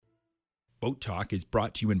Boat Talk is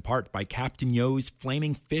brought to you in part by Captain Yo's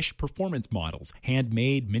Flaming Fish Performance Models,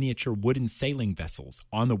 handmade miniature wooden sailing vessels,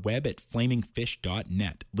 on the web at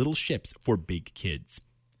flamingfish.net. Little ships for big kids.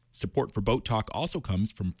 Support for Boat Talk also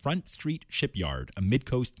comes from Front Street Shipyard, a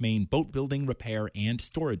Mid-Coast Maine boat building, repair, and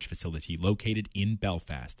storage facility located in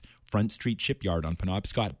Belfast. Front Street Shipyard on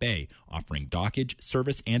Penobscot Bay, offering dockage,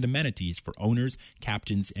 service, and amenities for owners,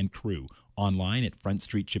 captains, and crew. Online at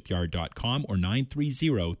frontstreetshipyard.com or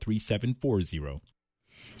 930-3740.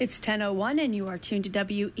 It's 10:01 and you are tuned to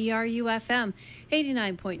WERU-FM,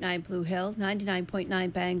 89.9 Blue Hill,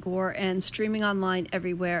 99.9 Bangor, and streaming online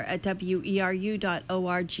everywhere at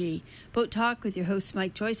weru.org. Boat Talk with your hosts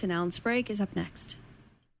Mike Joyce and Alan Sprague is up next.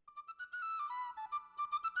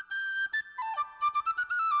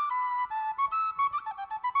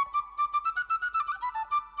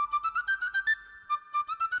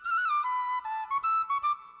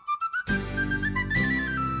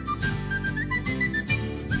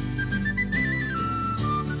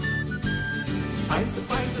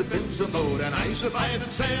 I survive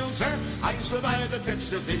and sail, sir. I survive and catch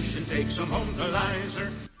the fish and take some home to lie, sir.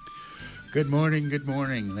 Good morning, good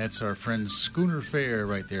morning. That's our friend Schooner Fair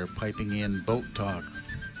right there piping in Boat Talk,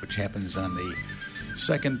 which happens on the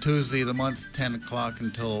second Tuesday of the month, 10 o'clock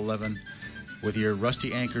until 11, with your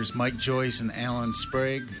rusty anchors Mike Joyce and Alan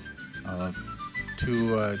Sprague,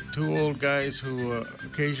 two old guys who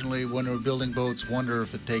occasionally, when we're building boats, wonder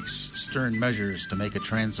if it takes stern measures to make a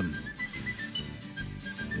transom.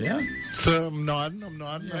 Yeah. So I'm nodding.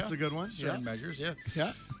 Yeah. That's a good one. Certain measures, yeah.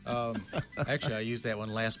 Yeah. Actually, I used that one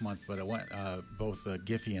last month, but both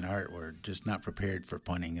Giffy and Art were just not prepared for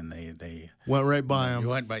punning, and they went right by them.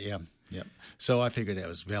 Went by, yeah. So I figured that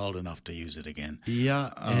was valid enough to use it again. Yeah,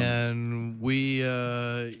 and we,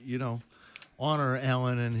 honor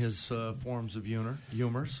Alan and his forms of humor.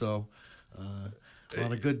 So.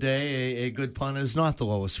 On a good day, a good pun is not the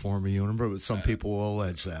lowest form of humor, but some people will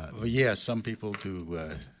allege that. Well, yeah, some people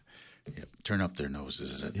do turn up their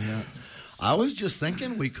noses. Yeah. I was just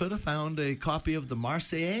thinking we could have found a copy of the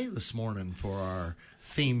Marseillaise this morning for our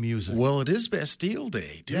theme music. Well, it is Bastille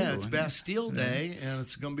Day, too. Yeah, it's Bastille Day, and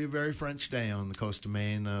it's going to be a very French day on the coast of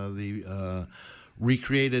Maine. The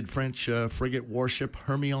recreated French frigate warship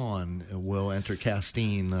Hermione will enter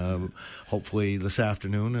Castine hopefully this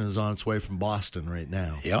afternoon and is on its way from Boston right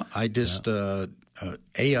now. Yeah, I just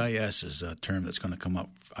AIS is a term that's going to come up,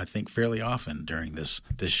 I think, fairly often during this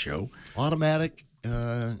show. Automatic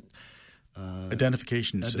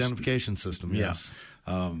identification system. Yes.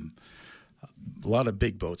 Yeah. A lot of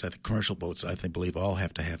big boats, I think commercial boats, I believe all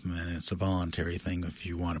have to have them, and it's a voluntary thing if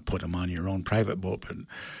you want to put them on your own private boat. But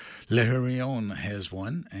Le Hurrion has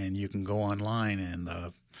one, and you can go online and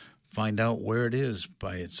find out where it is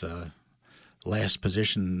by its last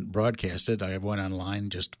position broadcasted. I went online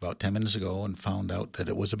just about 10 minutes ago and found out that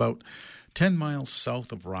it was about 10 miles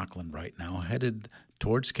south of Rockland right now, headed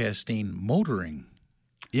towards Castine, motoring.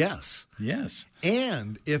 Yes.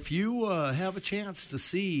 And if you have a chance to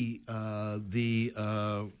see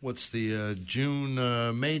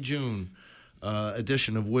May-June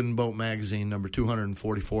edition of Wooden Boat Magazine, number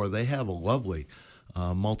 244, they have a lovely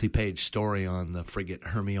multi-page story on the frigate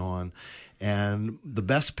Hermione. And the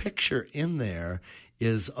best picture in there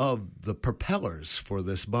is of the propellers for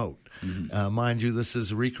this boat. Mm-hmm. Mind you, this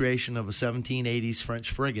is a recreation of a 1780s French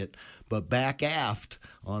frigate, but back aft,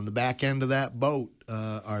 on the back end of that boat,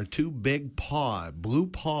 are two big blue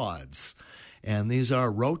pods, and these are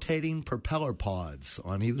rotating propeller pods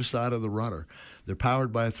on either side of the rudder. They're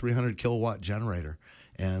powered by a 300-kilowatt generator,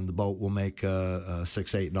 and the boat will make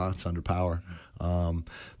 6-8 knots under power.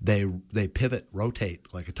 They pivot,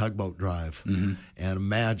 rotate like a tugboat drive. Mm-hmm. And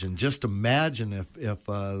imagine if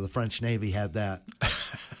the French Navy had that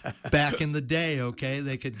back in the day, okay?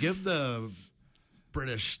 They could give the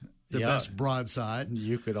British the best broadside.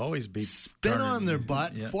 You could always be spin on their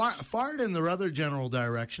butt, fart in their other general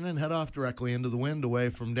direction, and head off directly into the wind away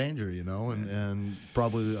from danger, and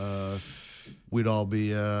probably we'd all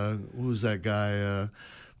be, who's that guy,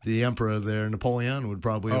 the emperor there, Napoleon, would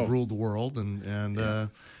probably have ruled the world, and I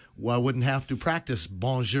wouldn't have to practice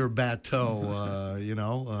bonjour bateau,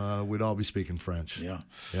 we'd all be speaking French. Yeah.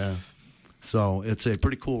 So it's a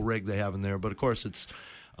pretty cool rig they have in there, but of course it's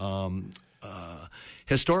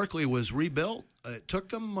historically was rebuilt. It took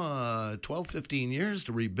them 12, 15 years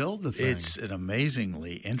to rebuild the thing. It's an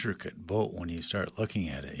amazingly intricate boat when you start looking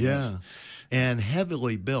at it. Yeah. Yes. And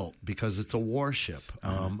heavily built because it's a warship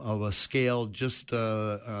of a scale just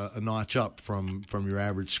a notch up from your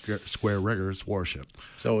average square rigger's warship.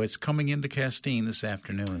 So it's coming into Castine this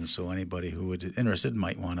afternoon, so anybody who is interested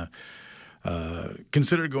might want to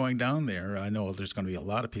consider going down there. I know there's going to be a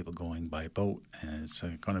lot of people going by boat, and it's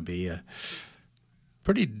going to be a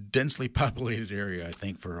pretty densely populated area, I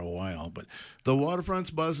think, for a while. But the waterfront's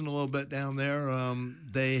buzzing a little bit down there.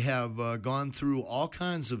 They have gone through all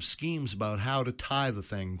kinds of schemes about how to tie the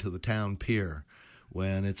thing to the town pier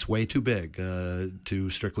when it's way too big to,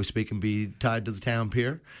 strictly speaking, be tied to the town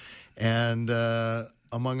pier. And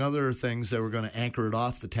among other things, they were going to anchor it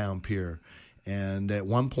off the town pier. And at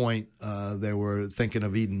one point, they were thinking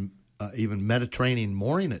of even Mediterranean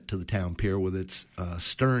mooring it to the town pier with its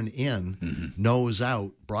stern in, nose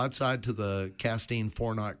out, broadside to the Castine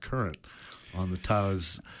 4-knot current on the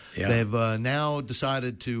tows. Yeah. They've now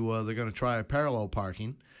decided they're going to try a parallel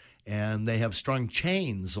parking, and they have strung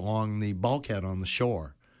chains along the bulkhead on the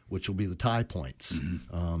shore, which will be the tie points.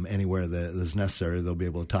 Anywhere that is necessary, they'll be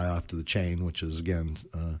able to tie off to the chain, which is, again,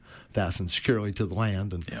 fastened securely to the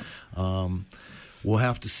land. And we'll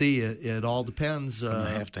have to see. It all depends.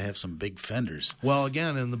 I have to have some big fenders. Well,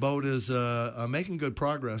 again, and the boat is making good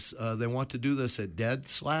progress. They want to do this at dead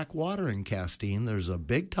slack water in Castine. There's a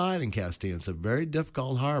big tide in Castine. It's a very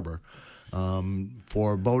difficult harbor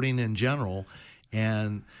for boating in general.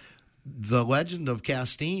 And the legend of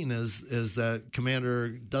Castine is that Commander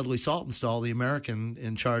Dudley Saltonstall, the American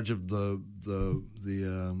in charge of the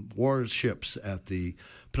warships at the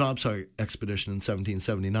Penobscot expedition in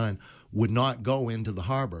 1779, would not go into the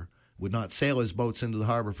harbor, would not sail his boats into the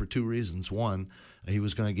harbor for two reasons. One, he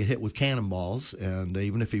was going to get hit with cannonballs, and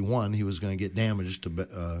even if he won, he was going to get damaged.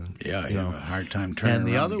 He had a hard time turning around.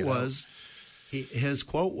 And the other was, his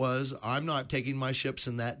quote was, "I'm not taking my ships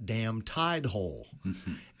in that damn tide hole."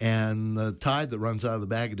 And the tide that runs out of the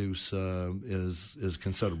Bagaduce is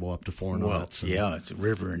considerable, up to 4 knots. Well, it's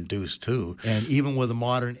river induced too. And even with a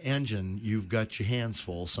modern engine, you've got your hands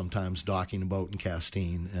full sometimes docking a boat in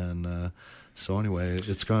Castine. And so anyway,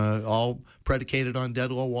 it's going to all predicated on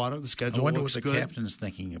dead low water. The schedule looks good. I wonder what the captain's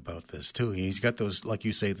thinking about this too. He's got those, like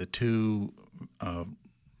you say, the two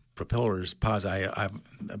propellers. I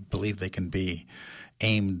believe they can be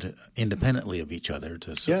aimed independently of each other.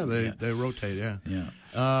 They rotate.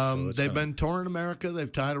 So they've been touring America.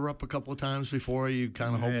 They've tied her up a couple of times before. You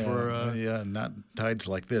kind of hope for not tides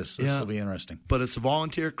like this. This will be interesting. But it's a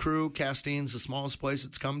volunteer crew. Castine's the smallest place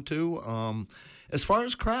it's come to. As far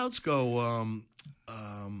as crowds go,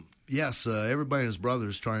 yes, everybody and his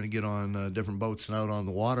brothers trying to get on different boats and out on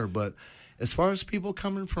the water. But as far as people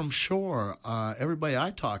coming from shore, everybody I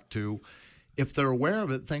talk to, if they're aware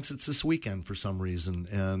of it, thinks it's this weekend for some reason.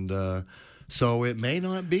 And so it may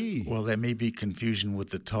not be. Well, there may be confusion with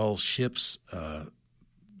the Tall Ships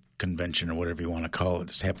Convention or whatever you want to call it.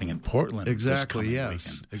 It's happening in Portland. Exactly, yes.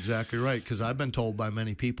 Weekend. Exactly right. Because I've been told by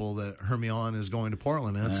many people that Hermione is going to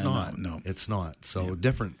Portland, and it's not. No. It's not. So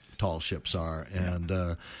different tall ships are.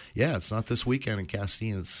 And, it's not this weekend in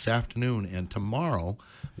Castine. It's this afternoon. And tomorrow,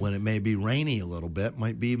 when it may be rainy a little bit,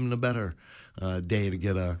 might be even a better day to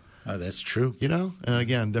get a... that's true. And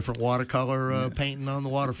again, different watercolor painting on the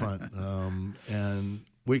waterfront. And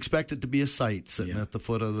we expect it to be a sight sitting at the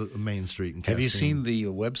foot of the Main Street in Castine. Have you seen the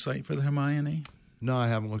website for the Hermione? No, I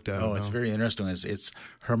haven't looked at it. Oh, it's very interesting. It's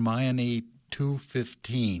Hermione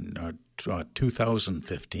 215 or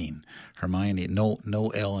 2015. Hermione,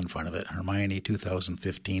 no L in front of it.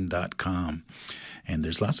 Hermione2015.com. And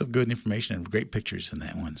there's lots of good information and great pictures in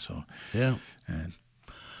that one. So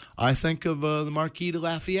I think of the Marquis de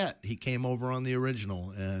Lafayette. He came over on the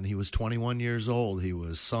original, and he was 21 years old. He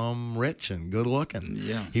was some rich and good-looking.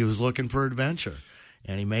 Yeah. He was looking for adventure,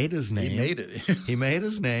 and he made his name. He made it. He made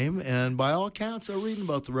his name, and by all accounts, I'm reading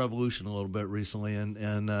about the Revolution a little bit recently,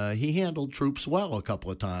 and he handled troops well a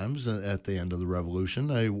couple of times at the end of the Revolution.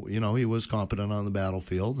 He was competent on the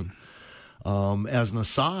battlefield. And as an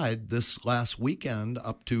aside, this last weekend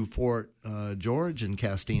up to Fort George in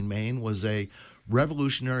Castine, Maine, was a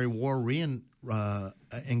Revolutionary War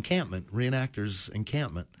encampment, reenactors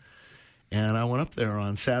encampment. And I went up there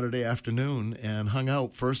on Saturday afternoon and hung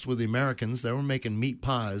out first with the Americans. They were making meat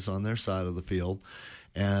pies on their side of the field.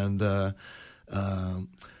 And they're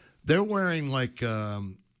wearing like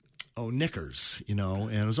knickers,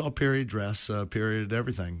 and it was all period dress, period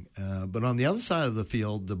everything. But on the other side of the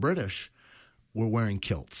field, the British were wearing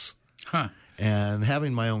kilts. Huh. And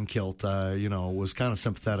having my own kilt, was kind of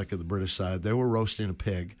sympathetic of the British side. They were roasting a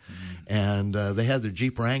pig, and they had their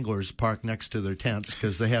Jeep Wranglers parked next to their tents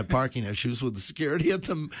because they had parking issues with the security at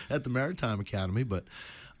the Maritime Academy. But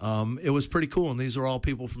it was pretty cool, and these are all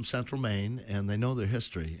people from Central Maine, and they know their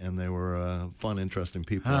history, and they were fun, interesting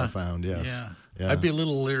people. I found. Yes, yeah. I'd be a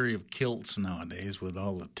little leery of kilts nowadays with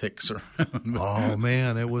all the ticks around. Oh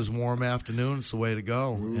man, it was warm afternoon. It's the way to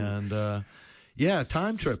go, and. Yeah,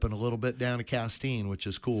 time tripping a little bit down to Castine, which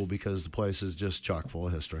is cool because the place is just chock full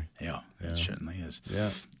of history. Yeah, it certainly is. Yeah.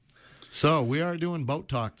 So we are doing boat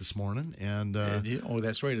talk this morning, and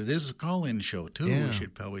that's right. It is a call-in show too. Yeah. We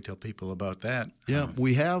should probably tell people about that. Yeah,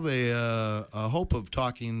 we have a hope of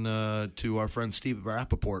talking to our friend Steve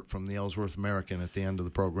Rappaport from the Ellsworth American at the end of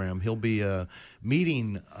the program. He'll be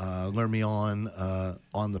meeting Lermion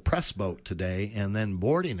on the press boat today, and then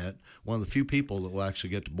boarding it. One of the few people that will actually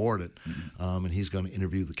get to board it, and he's going to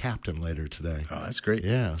interview the captain later today. Oh, that's great.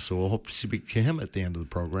 Yeah, so we'll hope to speak to him at the end of the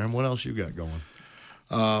program. What else you got going?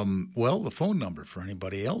 Well, the phone number for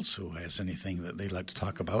anybody else who has anything that they'd like to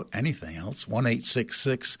talk about, anything else,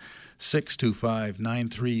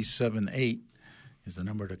 1-866-625-9378 is the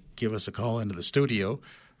number to give us a call into the studio.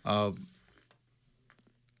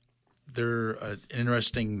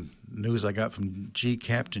 Interesting news I got from G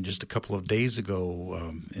Captain just a couple of days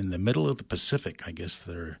ago. In the middle of the Pacific, I guess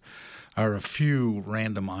there are a few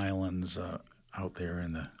random islands out there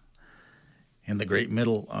in the Great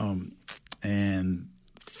Middle, and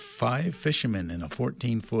 5 fishermen in a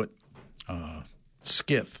 14-foot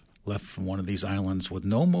skiff left from one of these islands with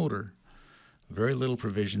no motor, very little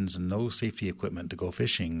provisions, and no safety equipment to go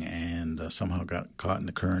fishing, and somehow got caught in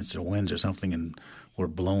the currents or winds or something and were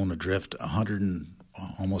blown adrift 100 and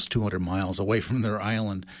almost 200 miles away from their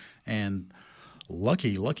island. And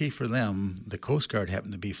lucky for them, the Coast Guard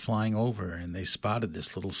happened to be flying over, and they spotted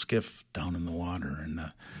this little skiff down in the water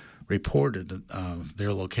and reported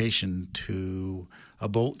their location to a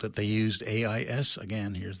boat that they used AIS.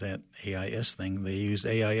 Again, here's that AIS thing. They used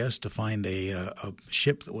AIS to find a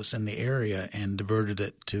ship that was in the area and diverted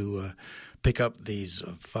it to pick up these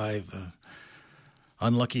 5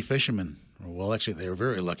 unlucky fishermen. Well, actually, they were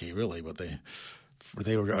very lucky, really, but they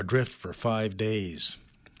were adrift for 5 days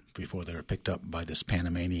before they were picked up by this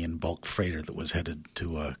Panamanian bulk freighter that was headed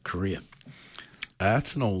to Korea.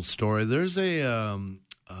 That's an old story. There's a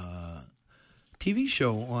TV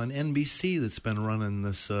show on NBC that's been running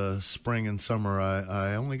this spring and summer.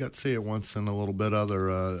 I only got to see it once and a little bit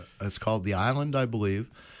other. It's called The Island, I believe.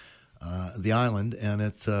 The Island, and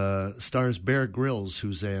it stars Bear Grylls,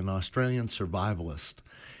 who's an Australian survivalist.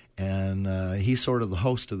 And he's sort of the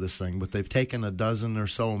host of this thing, but they've taken a dozen or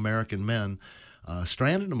so American men,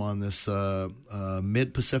 stranded them on this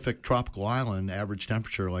mid-Pacific tropical island, average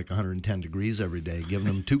temperature like 110 degrees every day, given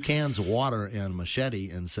them 2 cans of water and a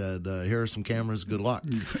machete and said, here are some cameras, good luck.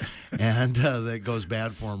 And that goes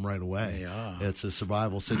bad for them right away. Yeah. It's a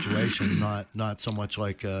survival situation, not so much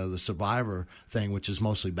like the Survivor thing, which is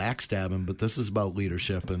mostly backstabbing, but this is about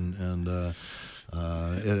leadership and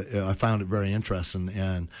I found it very interesting,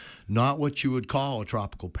 and not what you would call a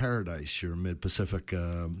tropical paradise, your mid-Pacific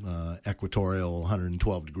equatorial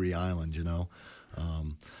 112-degree island, you know.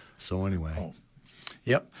 So anyway. Oh.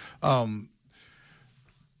 Yep.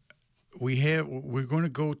 We're going to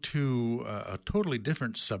go to a totally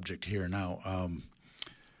different subject here now.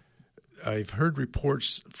 I've heard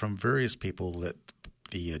reports from various people that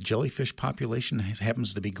the jellyfish population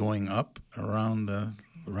happens to be going up around the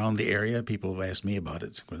area. People have asked me about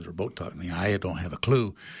it because we're boat talking. I don't have a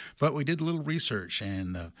clue. But we did a little research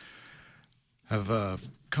and have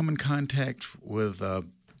come in contact with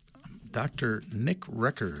Dr. Nick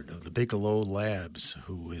Record of the Bigelow Labs,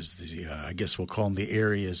 who is the, I guess we'll call him the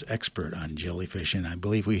area's expert on jellyfish. And I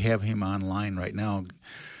believe we have him online right now.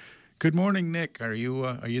 Good morning, Nick. Are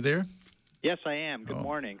you there? Yes, I am. Good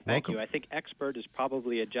morning. Thank you. I think expert is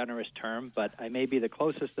probably a generous term, but I may be the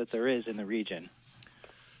closest that there is in the region.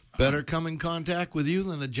 Better come in contact with you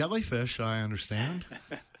than a jellyfish, I understand.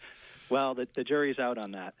 Well, the jury's out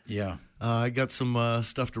on that. Yeah. I got some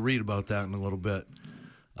stuff to read about that in a little bit.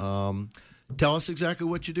 Tell us exactly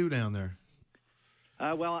what you do down there.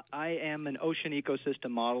 Well, I am an ocean ecosystem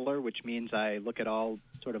modeler, which means I look at all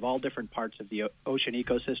different parts of the ocean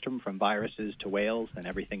ecosystem, from viruses to whales and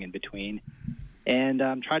everything in between, and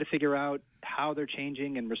try to figure out how they're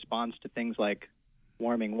changing in response to things like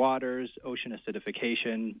warming waters, ocean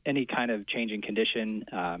acidification, any kind of changing condition,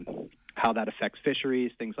 how that affects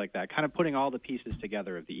fisheries, things like that, kind of putting all the pieces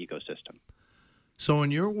together of the ecosystem. So in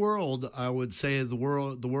your world, I would say the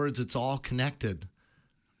words "it's all connected"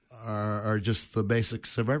 are just the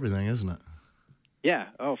basics of everything, isn't it? Yeah,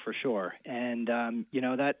 for sure. And,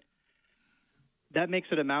 that makes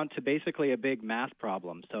it amount to basically a big math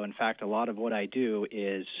problem. So, in fact, a lot of what I do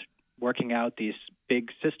is working out these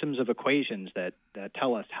big systems of equations that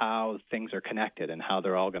tell us how things are connected and how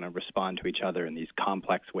they're all going to respond to each other in these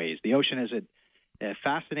complex ways. The ocean is a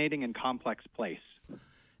fascinating and complex place.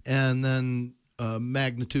 And then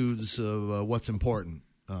magnitudes of what's important.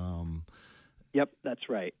 Yep, that's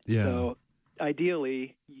right. Yeah. So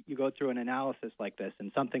ideally, you go through an analysis like this,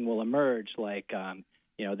 and something will emerge like,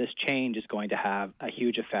 this change is going to have a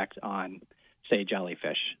huge effect on, say,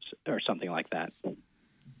 jellyfish or something like that.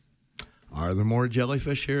 Are there more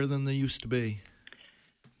jellyfish here than there used to be?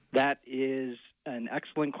 That is an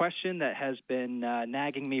excellent question that has been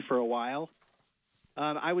nagging me for a while.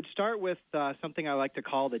 I would start with something I like to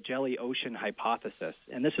call the jelly ocean hypothesis.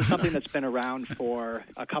 And this is something that's been around for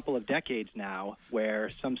a couple of decades now, where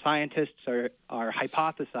some scientists are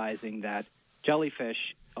hypothesizing that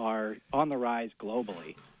jellyfish are on the rise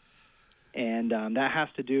globally. And that has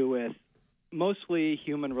to do with mostly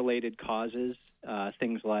human-related causes,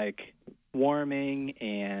 things like warming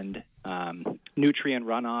and nutrient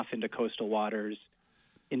runoff into coastal waters,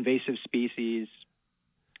 invasive species,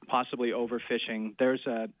 possibly overfishing. There's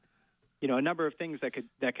a number of things that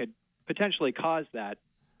could potentially cause that,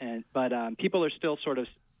 but people are still sort of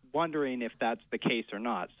wondering if that's the case or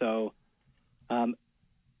not. So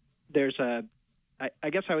there's I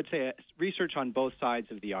guess I would say research on both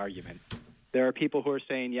sides of the argument. There are people who are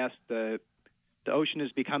saying yes, the ocean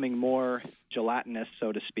is becoming more gelatinous,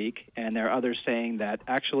 so to speak, and there are others saying that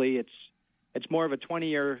actually it's more of a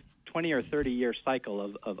 20 or 30-year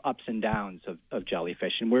cycle of ups and downs of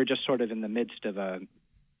jellyfish, and we're just sort of in the midst of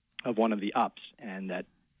one of the ups, and that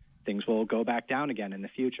things will go back down again in the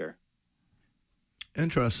future.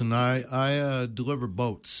 Interesting. I deliver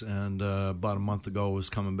boats, and about a month ago I was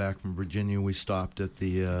coming back from Virginia. We stopped at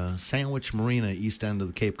the Sandwich Marina, east end of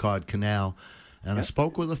the Cape Cod Canal, and I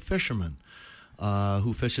spoke with a fisherman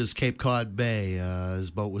who fishes Cape Cod Bay.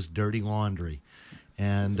 His boat was Dirty Laundry.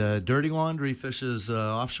 And Dirty Laundry fishes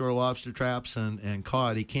offshore lobster traps and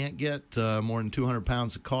cod. He can't get more than 200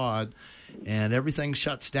 pounds of cod, and everything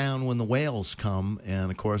shuts down when the whales come. And,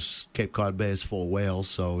 of course, Cape Cod Bay is full of whales,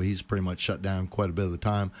 so he's pretty much shut down quite a bit of the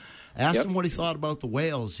time. Asked him what he thought about the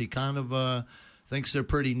whales. He kind of thinks they're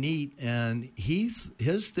pretty neat, and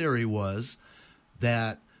his theory was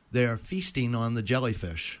that they're feasting on the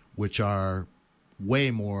jellyfish, which are way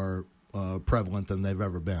more prevalent than they've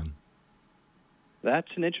ever been. That's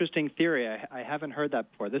an interesting theory. I haven't heard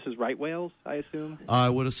that before. This is right whales, I assume?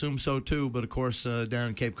 I would assume so, too. But, of course, down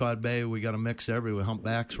in Cape Cod Bay, we got a mix everywhere.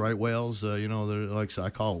 Humpbacks, right whales. They're like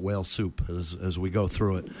I call it whale soup as we go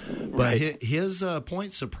through it. But right. his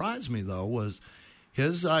point surprised me, though, was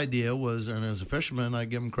his idea was, and as a fisherman, I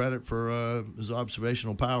give him credit for his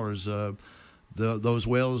observational powers, those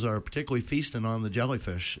whales are particularly feasting on the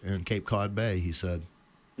jellyfish in Cape Cod Bay, he said.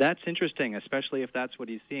 That's interesting, especially if that's what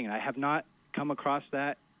he's seeing. I have not come across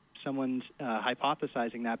someone's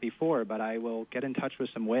hypothesizing that before, but I will get in touch with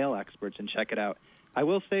some whale experts and check it out. I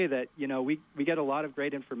will say that, we get a lot of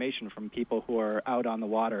great information from people who are out on the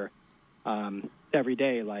water every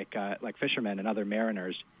day, like fishermen and other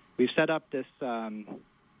mariners. We've set up this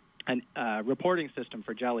reporting system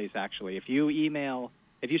for jellies, actually. If you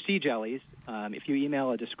see jellies, if you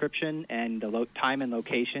email a description and the time and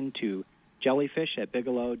location to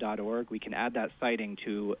jellyfish@bigelow.org, we can add that sighting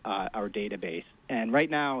to our database. And right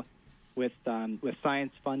now, with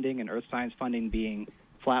science funding and earth science funding being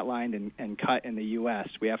flatlined and cut in the U.S.,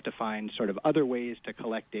 we have to find sort of other ways to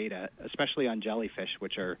collect data, especially on jellyfish,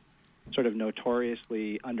 which are sort of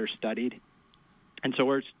notoriously understudied. And so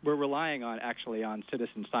we're relying on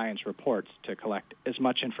citizen science reports to collect as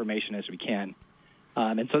much information as we can.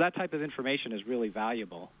 And so that type of information is really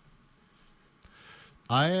valuable.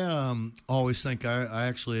 I always think I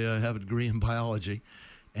actually have a degree in biology,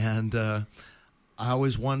 and I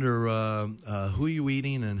always wonder who you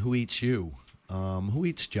eating and who eats you. Who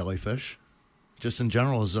eats jellyfish? Just in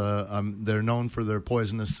general, they're known for their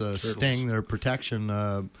poisonous sting, their protection.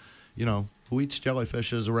 Who eats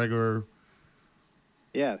jellyfish is a regular?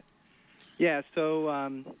 Yeah.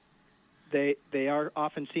 So they are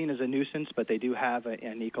often seen as a nuisance, but they do have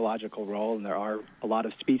an ecological role, and there are a lot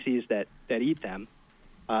of species that eat them.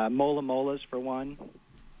 Mola molas, for one.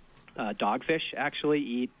 Dogfish actually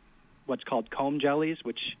eat what's called comb jellies,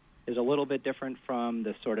 which is a little bit different from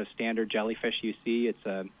the sort of standard jellyfish you see. It's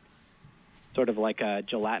a sort of like a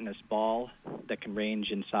gelatinous ball that can range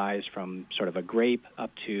in size from sort of a grape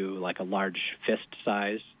up to like a large fist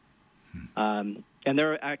size. And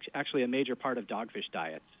they're actually a major part of dogfish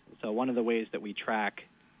diets. So one of the ways that we track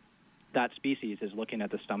that species is looking at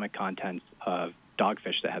the stomach contents of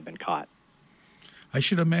dogfish that have been caught. I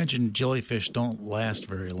should imagine jellyfish don't last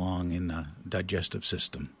very long in the digestive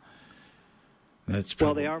system.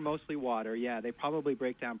 Well, they are mostly water. Yeah, they probably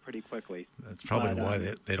break down pretty quickly. That's probably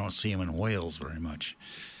why they don't see them in whales very much.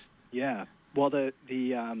 Yeah. Well,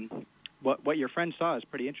 what your friend saw is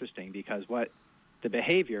pretty interesting, because the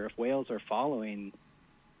behavior, if whales are following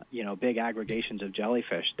big aggregations of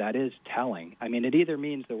jellyfish, that is telling. I mean, it either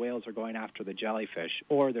means the whales are going after the jellyfish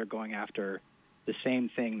or they're going after the same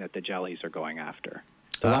thing that the jellies are going after.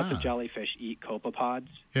 So lots of jellyfish eat copepods,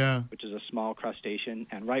 which is a small crustacean,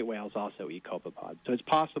 and right whales also eat copepods. So it's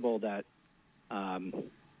possible that,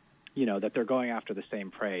 that they're going after the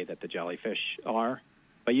same prey that the jellyfish are,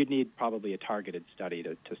 but you'd need probably a targeted study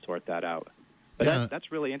to sort that out. But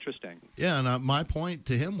that's really interesting. Yeah, and my point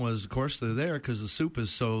to him was, of course, they're there because the soup is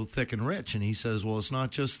so thick and rich. And he says, well, it's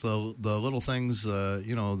not just the little things, the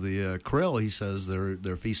krill. He says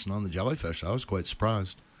they're feasting on the jellyfish. I was quite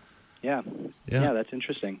surprised. Yeah, that's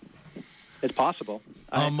interesting. It's possible.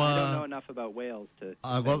 I don't know enough about whales to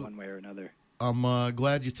say one way or another. I'm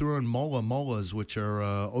glad you threw in molas, which are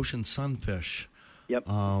ocean sunfish. Yep.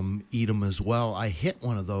 Eat them as well. I hit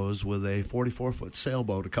one of those with a 44-foot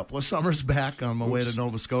sailboat a couple of summers back on my way to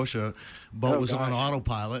Nova Scotia. Boat was on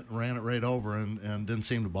autopilot, ran it right over, and didn't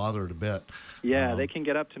seem to bother it a bit. Yeah, they can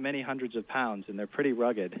get up to many hundreds of pounds, and they're pretty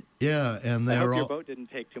rugged. Yeah, and I hope your boat didn't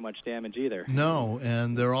take too much damage either. No,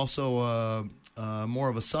 and they're also more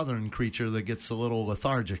of a southern creature that gets a little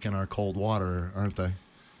lethargic in our cold water, aren't they?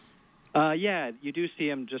 Yeah, you do see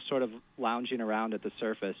them just sort of lounging around at the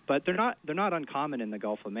surface, but they're not uncommon in the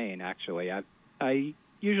Gulf of Maine. Actually, I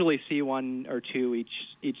usually see one or two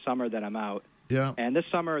each summer that I'm out. Yeah. And this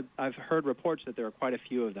summer, I've heard reports that there are quite a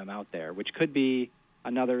few of them out there, which could be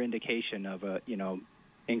another indication of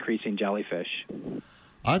increasing jellyfish.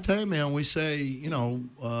 I tell you, man, we say,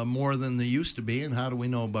 more than they used to be, and how do we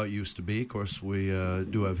know about used to be? Of course, we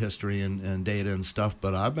do have history and data and stuff,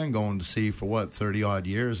 but I've been going to sea for, 30-odd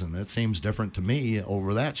years, and it seems different to me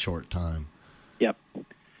over that short time. Yep.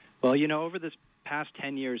 Well, over this past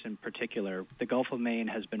 10 years in particular, the Gulf of Maine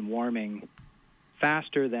has been warming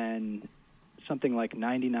faster than something like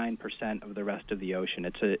 99% of the rest of the ocean.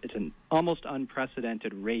 It's an almost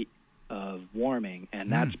unprecedented rate of warming,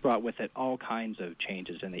 and that's brought with it all kinds of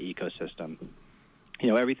changes in the ecosystem.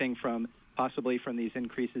 Everything from these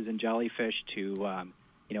increases in jellyfish to,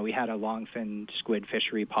 we had a longfin squid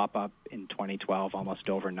fishery pop up in 2012 almost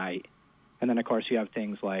overnight. And then, of course, you have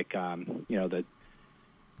things like,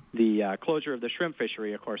 the closure of the shrimp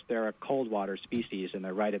fishery. Of course, they're a cold water species, and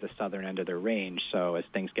they're right at the southern end of their range. So as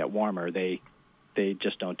things get warmer, they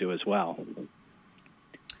just don't do as well.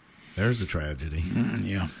 There's a tragedy.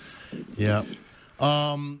 Yeah. Yeah.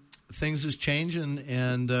 Things is changing,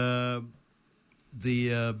 and the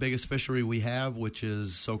biggest fishery we have, which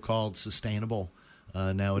is so-called sustainable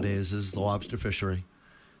nowadays, is the lobster fishery.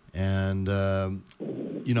 And,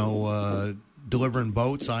 delivering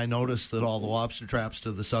boats, I noticed that all the lobster traps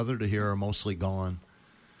to the southern here are mostly gone.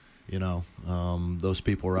 Those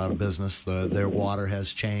people are out of business. Their water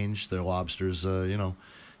has changed. Their lobsters,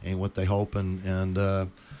 ain't what they hope. And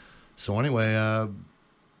so anyway,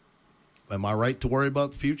 am I right to worry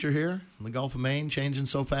about the future here in the Gulf of Maine changing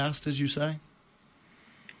so fast, as you say?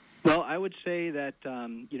 Well, I would say that,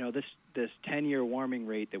 this 10-year warming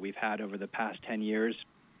rate that we've had over the past 10 years,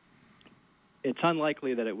 it's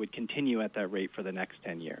unlikely that it would continue at that rate for the next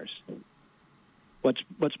 10 years.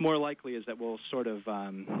 What's more likely is that we'll sort of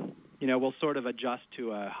adjust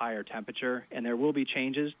to a higher temperature, and there will be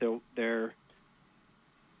changes. There'll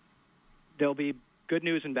be good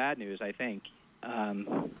news and bad news, I think.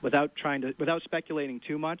 Without speculating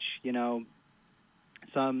too much,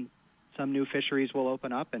 some new fisheries will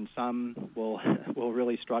open up and some will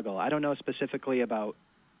really struggle. I don't know specifically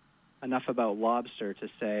enough about lobster to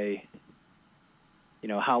say,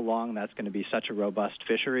 how long that's going to be such a robust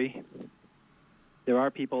fishery. There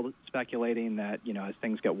are people speculating that, as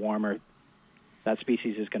things get warmer, that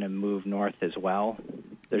species is going to move north as well.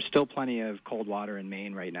 There's still plenty of cold water in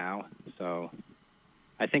Maine right now, so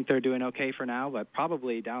I think they're doing okay for now, but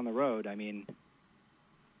probably down the road,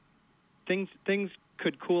 things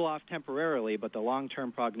could cool off temporarily, but the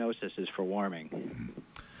long-term prognosis is for warming.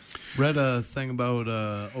 Read a thing about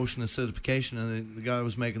ocean acidification, and the guy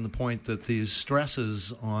was making the point that these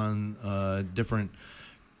stresses on different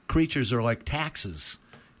creatures are like taxes.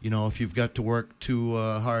 If you've got to work too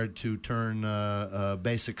hard to turn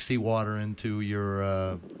basic seawater into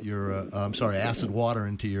acid water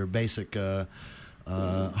into your basic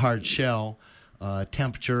hard shell,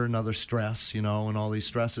 temperature, another stress, and all these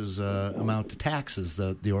stresses amount to taxes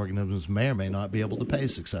that the organisms may or may not be able to pay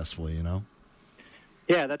successfully,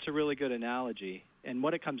 Yeah, that's a really good analogy. And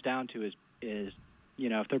what it comes down to is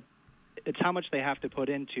it's how much they have to put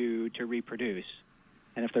in to reproduce.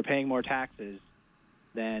 And if they're paying more taxes,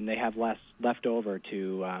 then they have less left over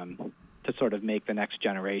to sort of make the next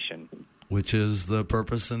generation. Which is the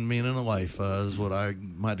purpose and meaning of life, is what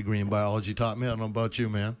my degree in biology taught me. I don't know about you,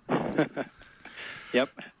 man. Yep.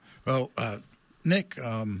 Well, Nick,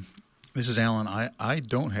 this is Alan. I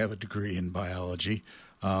don't have a degree in biology.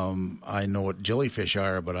 I know what jellyfish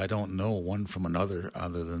are, but I don't know one from another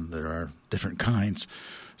other than there are different kinds.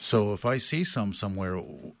 So if I see some somewhere,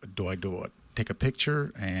 do I do what? Take a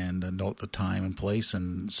picture and note the time and place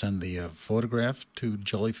and send the photograph to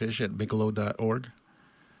jellyfish@bigelow.org?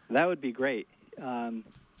 That would be great. And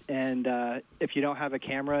if you don't have a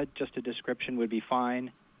camera, just a description would be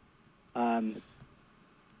fine.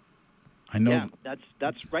 I know. Yeah,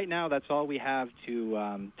 that's right now. That's all we have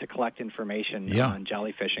to collect information on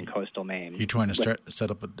jellyfish in coastal Maine. You're trying to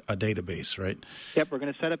set up a database, right? Yep, we're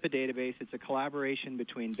going to set up a database. It's a collaboration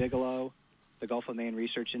between Bigelow, the Gulf of Maine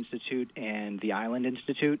Research Institute, and the Island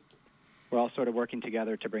Institute. We're all sort of working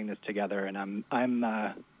together to bring this together, and I'm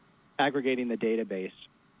aggregating the database.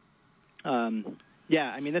 Yeah,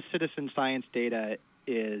 I mean, this citizen science data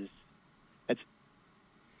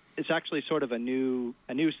it's actually sort of a new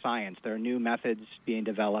science. There are new methods being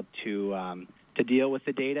developed to deal with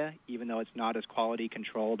the data, even though it's not as quality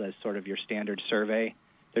controlled as sort of your standard survey.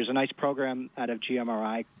 There's a nice program out of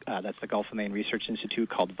GMRI, that's the Gulf of Maine Research Institute,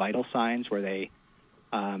 called Vital Signs, where they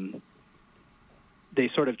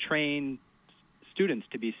sort of train students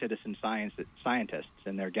to be citizen scientists,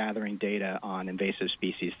 and they're gathering data on invasive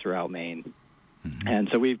species throughout Maine. Mm-hmm. And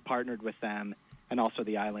so we've partnered with them and also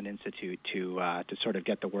the Island Institute to sort of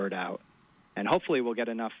get the word out. And hopefully we'll get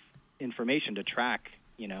enough information to track,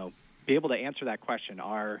 be able to answer that question.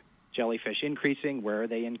 Are jellyfish increasing? Where are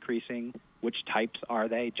they increasing? Which types are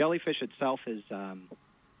they? Jellyfish itself is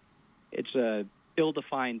it's a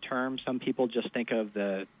ill-defined term. Some people just think of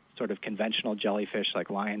the sort of conventional jellyfish like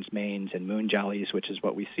lion's manes and moon jellies, which is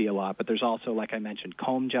what we see a lot. But there's also, like I mentioned,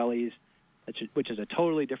 comb jellies, which is a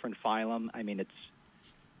totally different phylum. I mean,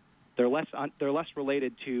 they're less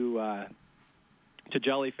related to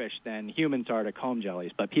jellyfish than humans are to comb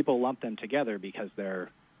jellies, but people lump them together because they're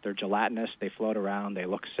gelatinous, they float around, they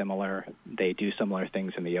look similar, they do similar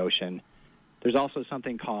things in the ocean. There's also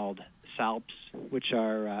something called salps, which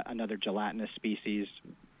are another gelatinous species.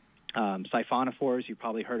 Siphonophores, you've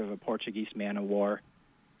probably heard of a Portuguese man-o'-war,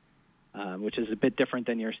 which is a bit different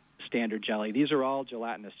than your standard jelly. These are all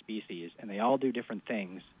gelatinous species, and they all do different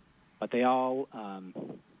things, but they all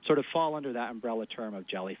sort of fall under that umbrella term of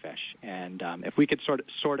jellyfish. And if we could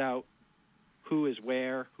sort out who is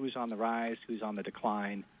where, who's on the rise, who's on the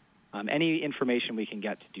decline, any information we can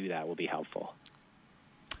get to do that will be helpful.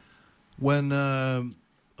 When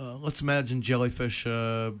let's imagine jellyfish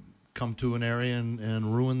come to an area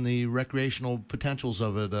and ruin the recreational potentials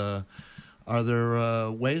of it. Are there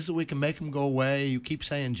ways that we can make them go away? You keep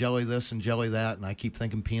saying jelly this and jelly that, and I keep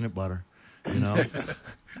thinking peanut butter,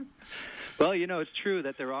 Well, it's true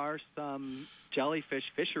that there are some jellyfish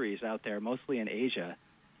fisheries out there, mostly in Asia.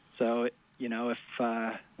 So,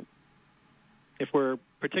 if we're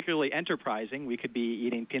particularly enterprising, we could be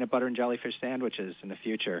eating peanut butter and jellyfish sandwiches in the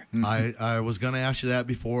future. I was going to ask you that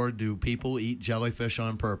before. Do people eat jellyfish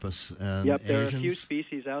on purpose? And yep, there Asians? are a few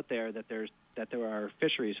species out there that there are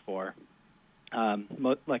fisheries for.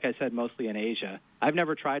 Like I said, mostly in Asia. I've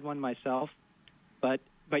never tried one myself, but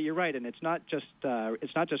you're right, and it's not just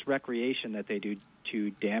recreation that they do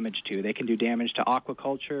damage to. They can do damage to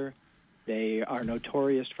aquaculture. They are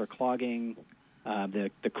notorious for clogging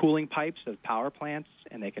the cooling pipes of power plants,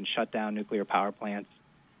 and they can shut down nuclear power plants.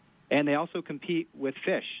 And they also compete with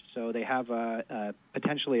fish, so they have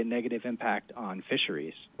potentially a negative impact on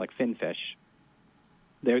fisheries, like finfish.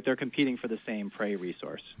 They're competing for the same prey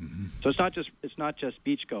resource. Mm-hmm. So it's not just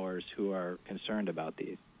beachgoers who are concerned about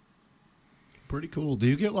these. Pretty cool. Do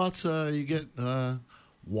you get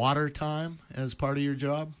water time as part of your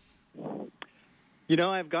job?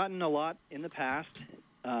 I've gotten a lot in the past.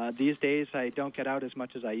 These days, I don't get out as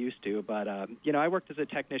much as I used to. But, I worked as a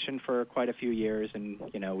technician for quite a few years, and,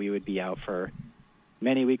 we would be out for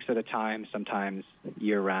many weeks at a time, sometimes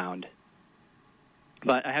year-round.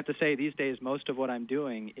 But I have to say, these days, most of what I'm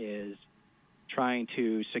doing is trying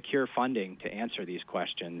to secure funding to answer these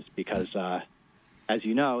questions because, as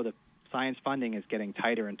you know, the science funding is getting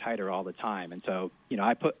tighter and tighter all the time. And so,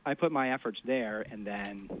 I put my efforts there, and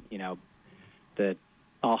then,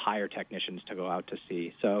 I'll hire technicians to go out to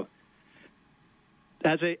sea. So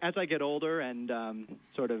as I get older and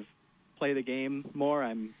sort of play the game more,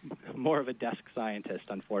 I'm more of a desk scientist,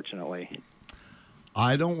 unfortunately.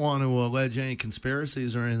 I don't want to allege any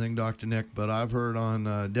conspiracies or anything, Dr. Nick, but I've heard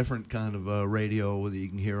on different kind of radio that you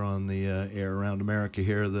can hear on the air around America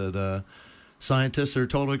here that scientists are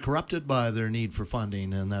totally corrupted by their need for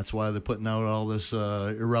funding, and that's why they're putting out all this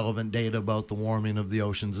irrelevant data about the warming of the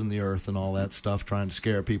oceans and the earth and all that stuff, trying to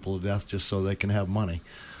scare people to death just so they can have money.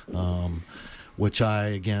 which I,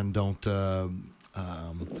 again, don't...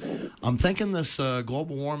 I'm thinking this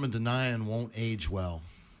global warming denying won't age well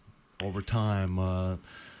over time.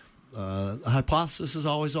 The hypothesis is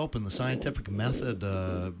always open. The scientific method,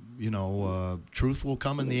 truth will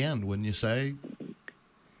come in the end, wouldn't you say?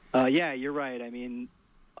 Yeah, you're right. I mean,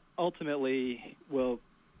 ultimately, and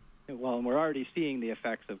we're already seeing the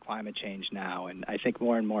effects of climate change now, and I think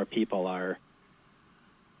more and more people are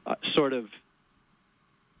sort of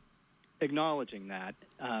acknowledging that.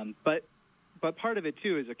 But part of it,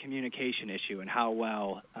 too, is a communication issue and how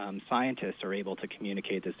well scientists are able to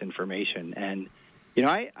communicate this information. And,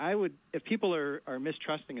 I would, if people are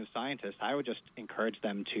mistrusting of scientists, I would just encourage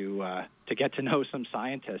them to get to know some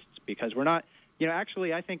scientists, because we're not,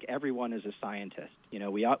 actually, I think everyone is a scientist.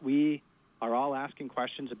 We are all asking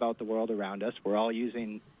questions about the world around us. We're all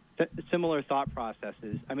using similar thought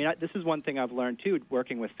processes. I mean, this is one thing I've learned, too,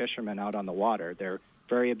 working with fishermen out on the water. They're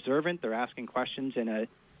very observant. They're asking questions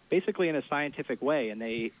basically in a scientific way, and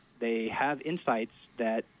they have insights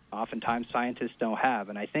that oftentimes scientists don't have.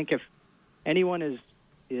 And I think if anyone is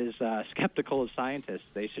skeptical of scientists,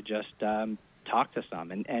 they should just talk to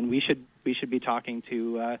some, and we should be talking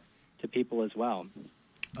to people as well.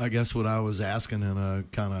 I guess what I was asking in a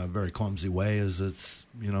kind of very clumsy way is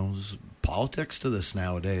there's politics to this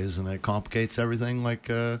nowadays, and it complicates everything. Like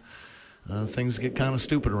things get kind of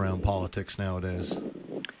stupid around politics nowadays.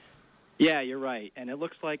 Yeah, you're right, and it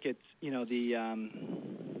looks like it's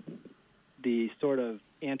the sort of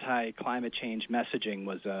anti-climate change messaging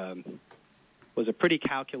was a pretty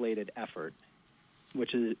calculated effort,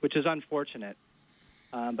 which is unfortunate.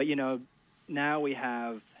 But now we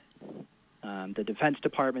have the Defense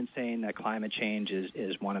Department saying that climate change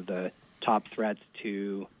is one of the top threats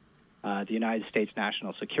to the United States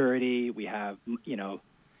national security. We have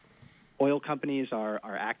oil companies are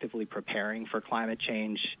actively preparing for climate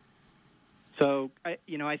change. So I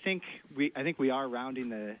think we are rounding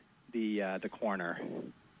the corner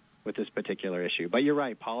with this particular issue. But you're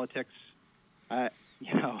right, politics.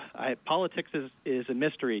 Politics is a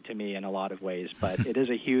mystery to me in a lot of ways, but it is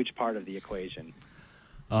a huge part of the equation.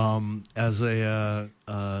 As a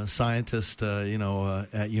scientist,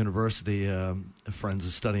 at university, friends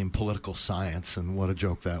are studying political science, and what a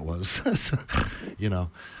joke that was.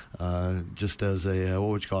 Just as a, what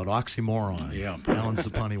would you call it, oxymoron. Yeah. Alan's the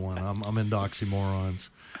punny one. I'm into oxymorons.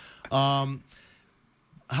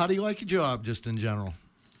 How do you like your job, just in general?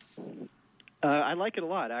 I like it a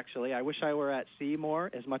lot, actually. I wish I were at sea more,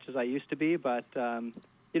 as much as I used to be, but I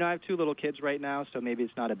have 2 little kids right now, so maybe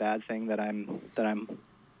it's not a bad thing that I'm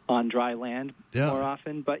on dry land more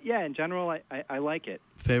often. But yeah, in general, I like it.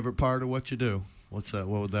 Favorite part of what you do? What's that?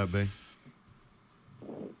 What would that be?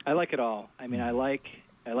 I like it all. I mean, I like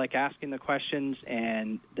asking the questions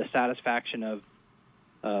and the satisfaction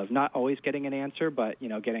of not always getting an answer, but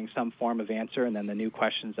getting some form of answer, and then the new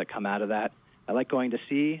questions that come out of that. I like going to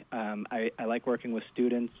sea. I like working with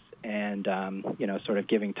students and sort of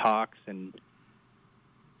giving talks and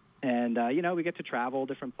we get to travel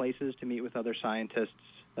different places to meet with other scientists.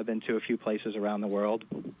 I've been to a few places around the world.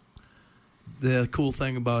 The cool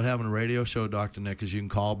thing about having a radio show, Dr. Nick, is you can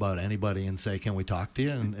call about anybody and say, can we talk to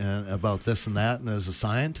you and about this and that? And as a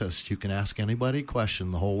scientist, you can ask anybody a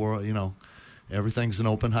question. The whole world, everything's an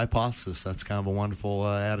open hypothesis. That's kind of a wonderful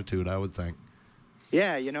attitude, I would think.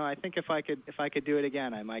 Yeah, I think if I could do it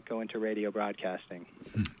again, I might go into radio broadcasting.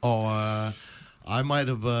 Oh, I might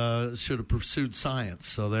have should have pursued science.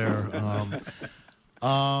 So there.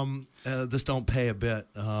 This don't pay a bit.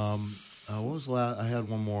 What was the last? I had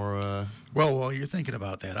one more. Well, while you're thinking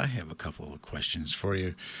about that, I have a couple of questions for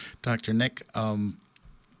you, Dr. Nick.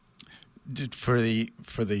 For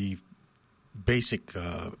the basic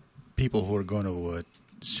people who are going to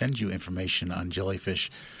send you information on jellyfish,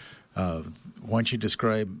 why don't you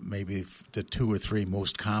describe maybe the 2 or 3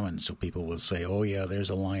 most common, so people will say, "Oh yeah, there's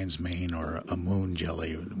a lion's mane or a moon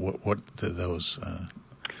jelly." What do those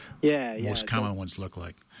most common ones look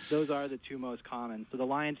like? Those are the 2 most common. So the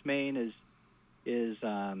lion's mane is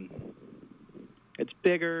it's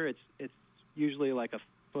bigger. It's usually like a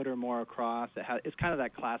foot or more across. It's kind of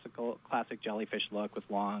that classic jellyfish look with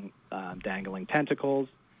long dangling tentacles.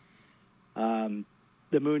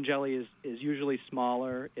 The moon jelly is usually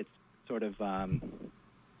smaller. It's sort of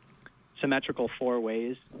symmetrical 4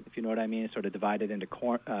 ways, if you know what I mean. It's sort of divided into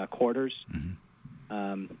quarters. Mm-hmm.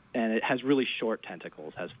 And it has really short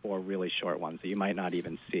tentacles, has 4 really short ones that you might not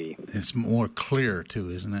even see. It's more clear, too,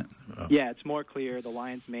 isn't it? Yeah, it's more clear. The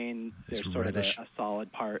lion's mane, there's sort reddish. of a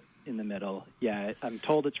solid part in the middle. Yeah, I'm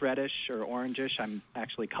told it's reddish or orangish. I'm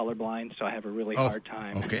actually colorblind, so I have a really hard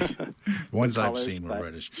time. Okay. Ones I've seen were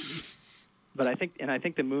reddish. But I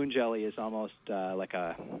think the moon jelly is almost like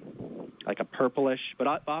a purplish, but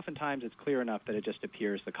oftentimes it's clear enough that it just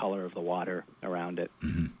appears the color of the water around it.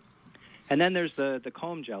 Mm-hmm. And then there's the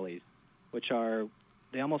comb jellies, which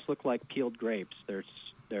they almost look like peeled grapes.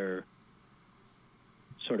 They're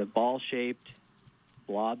sort of ball-shaped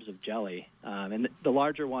blobs of jelly, and the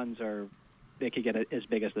larger ones they could get as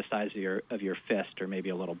big as the size of your fist, or maybe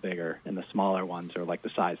a little bigger, and the smaller ones are like the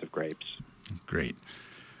size of grapes. Great.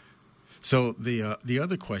 So the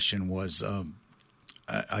other question was,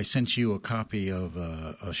 I sent you a copy of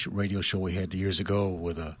a radio show we had years ago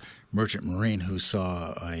with a merchant marine who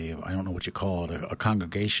saw I don't know what you call it, a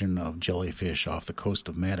congregation of jellyfish off the coast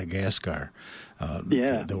of Madagascar.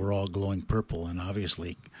 They were all glowing purple and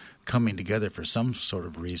obviously coming together for some sort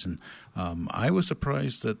of reason. I was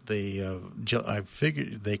surprised that I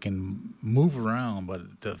figured they can move around,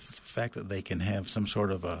 but the fact that they can have some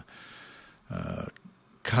sort of a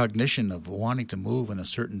cognition of wanting to move in a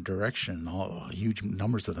certain direction, huge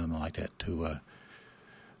numbers of them like that to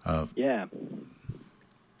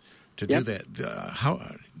do that.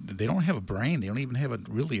 How they don't have a brain, they don't even have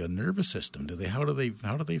really a nervous system, do they? How do they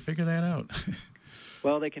figure that out?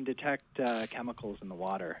 Well, they can detect chemicals in the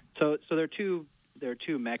water. So there are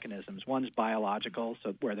two mechanisms. One's biological,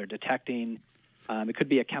 so where they're detecting. It could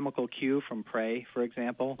be a chemical cue from prey, for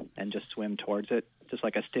example, and just swim towards it, just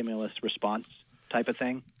like a stimulus response type of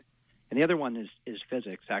thing. And the other one is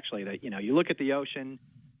physics, actually, that, you look at the ocean,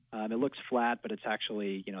 it looks flat, but it's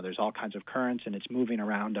actually, there's all kinds of currents and it's moving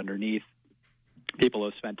around underneath. People who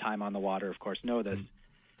have spent time on the water, of course, know this.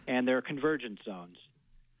 And there are convergence zones.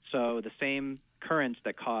 So the same currents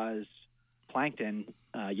that cause plankton,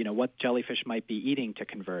 what jellyfish might be eating to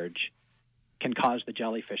converge, can cause the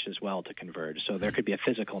jellyfish as well to converge. So there could be a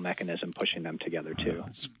physical mechanism pushing them together, too.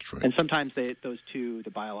 That's true. And sometimes those two,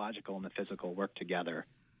 the biological and the physical, work together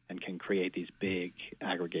and can create these big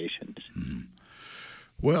aggregations. Mm-hmm.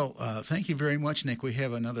 Well, thank you very much, Nick. We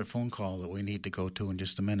have another phone call that we need to go to in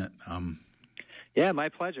just a minute. Yeah, my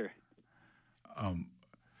pleasure. I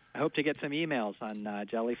hope to get some emails on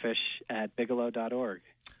jellyfish@bigelow.org.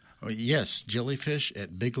 Oh, yes,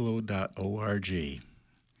 jellyfish@bigelow.org.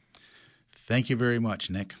 Thank you very much,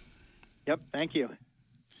 Nick. Yep, thank you.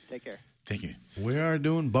 Take care. Thank you. We are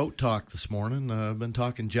doing boat talk this morning. I've been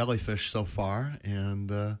talking jellyfish so far,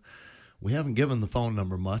 and we haven't given the phone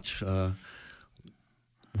number much.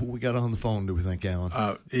 Who we got on the phone, do we think,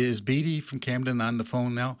 Alan? Is Beatty from Camden on the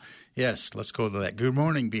phone now? Yes, let's go to that. Good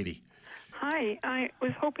morning, Beatty. Hi, I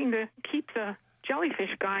was hoping to keep the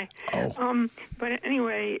jellyfish guy. Oh. But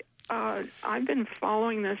anyway, I've been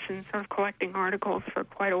following this and sort of collecting articles for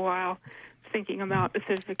quite a while, thinking about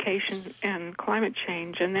acidification and climate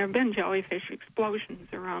change, and there have been jellyfish explosions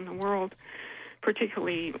around the world,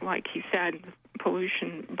 particularly, like he said,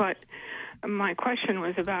 pollution. But my question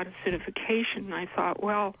was about acidification. I thought,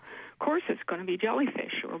 well, of course it's going to be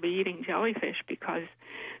jellyfish. We'll be eating jellyfish because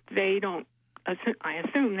I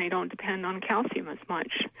assume they don't depend on calcium as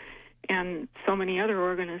much. And so many other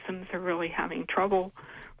organisms are really having trouble,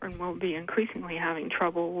 and will be increasingly having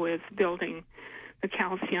trouble with building the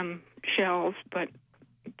calcium shells, but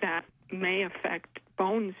that may affect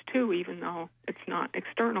bones too, even though it's not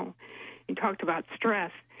external. You talked about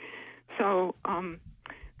stress. So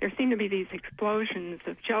there seem to be these explosions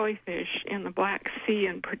of jellyfish, and the Black Sea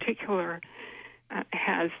in particular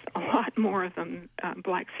has a lot more of them.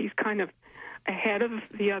 Black Sea's kind of ahead of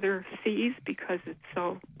the other seas because it's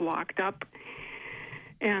so locked up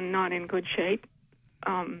and not in good shape.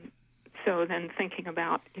 So then thinking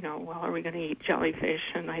about, are we going to eat jellyfish?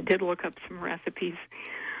 And I did look up some recipes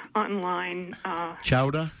online.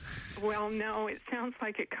 Chowder? Well, no, it sounds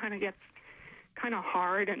like it kind of gets kind of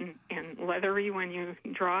hard and leathery when you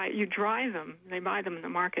dry them. They buy them in the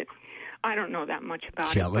market. I don't know that much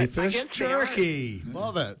about jellyfish it. jerky.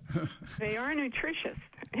 Love it. They are nutritious.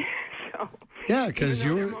 So yeah, because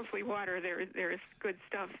they're mostly water. There is good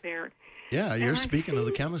stuff there. Yeah, you're speaking of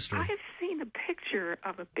the chemistry. I've seen a picture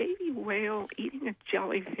of a baby whale eating a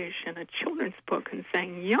jellyfish in a children's book and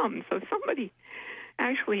saying, yum. So somebody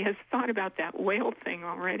actually has thought about that whale thing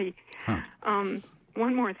already. Huh.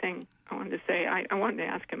 One more thing I wanted to say. I wanted to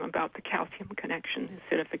ask him about the calcium connection,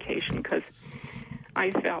 acidification, because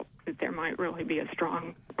I felt that there might really be a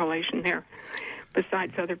strong relation there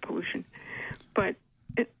besides other pollution. But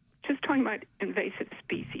just talking about invasive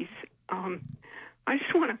species, I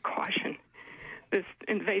just want to caution this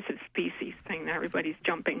invasive species thing that everybody's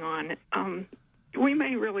jumping on. We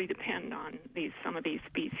may really depend on some of these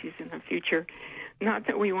species in the future. Not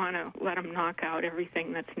that we want to let them knock out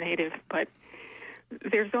everything that's native, but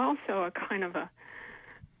there's also a kind of a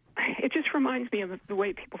it just reminds me of the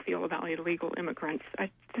way people feel about illegal immigrants.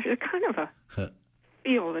 There's a kind of a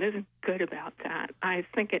feel that isn't good about that. I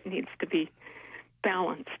think it needs to be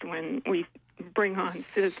balanced when we bring on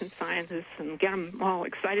citizen scientists and get them all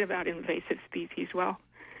excited about invasive species. Well,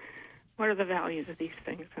 what are the values of these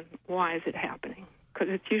things, and why is it happening? Because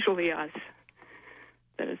it's usually us.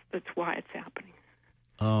 That's why it's happening.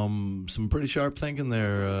 Some pretty sharp thinking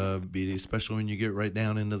there, Beatty, especially when you get right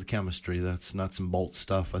down into the chemistry. That's nuts and bolts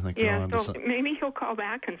stuff. I think you're on to something. Maybe he'll call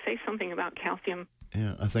back and say something about calcium.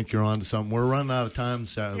 Yeah, I think you're on to something. We're running out of time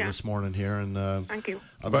this morning here, and thank you.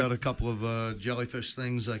 I've got a couple of jellyfish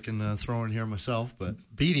things I can throw in here myself. But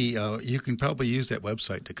Beatty, you can probably use that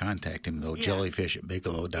website to contact him, though,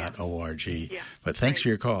 jellyfish@bigelow.org. Yeah. But thanks for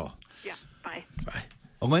your call. Yeah, bye. Bye.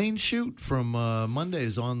 Elaine Shute from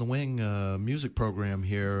Monday's On the Wing music program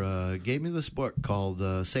here gave me this book called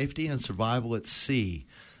Safety and Survival at Sea.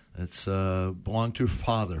 It's belonged to her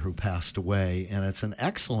father who passed away, and it's an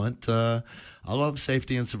excellent, I love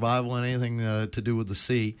safety and survival and anything to do with the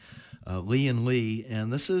sea, Lee and Lee.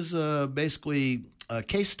 And this is basically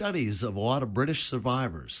case studies of a lot of British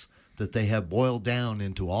survivors that they have boiled down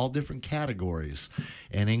into all different categories,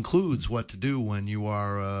 and includes what to do when you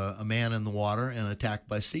are a man in the water and attacked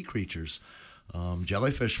by sea creatures.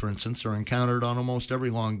 Jellyfish, for instance, are encountered on almost every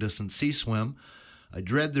long-distance sea swim. I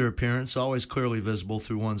dread their appearance, always clearly visible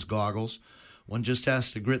through one's goggles. One just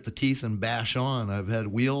has to grit the teeth and bash on. I've had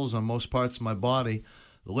wheals on most parts of my body.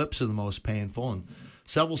 The lips are the most painful, and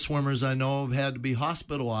several swimmers I know have had to be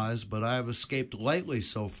hospitalized, but I have escaped lightly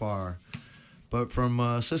so far. But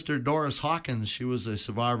from Sister Doris Hawkins, she was a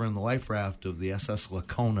survivor in the life raft of the SS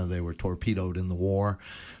Lacona. They were torpedoed in the war.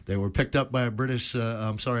 They were picked up by a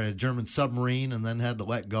German submarine, and then had to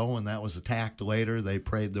let go, and that was attacked later. They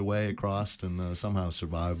prayed their way across and somehow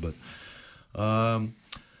survived. But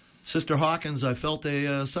Sister Hawkins, I felt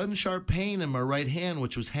a sudden sharp pain in my right hand,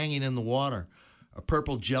 which was hanging in the water. A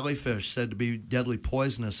purple jellyfish, said to be deadly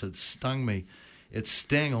poisonous, had stung me. Its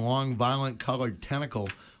sting, a long, violent-colored tentacle,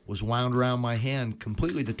 was wound around my hand,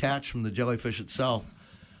 completely detached from the jellyfish itself.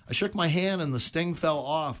 I shook my hand and the sting fell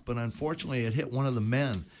off, but unfortunately it hit one of the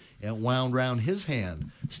men. It wound round his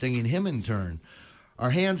hand, stinging him in turn. Our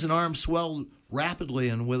hands and arms swelled rapidly,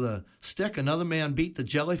 and with a stick, another man beat the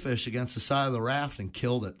jellyfish against the side of the raft and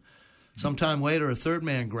killed it. Sometime later, a third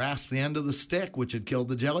man grasped the end of the stick, which had killed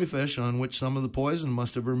the jellyfish, on which some of the poison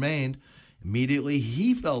must have remained. Immediately,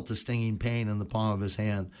 he felt a stinging pain in the palm of his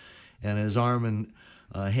hand, and his arm and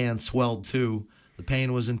hand swelled too. The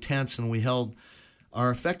pain was intense, and we held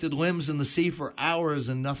our affected limbs in the sea for hours,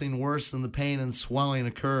 and nothing worse than the pain and swelling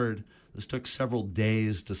occurred. This took several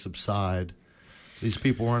days to subside. These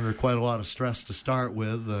people were under quite a lot of stress to start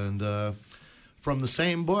with, and from the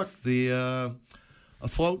same book, the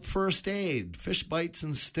Afloat First Aid, Fish Bites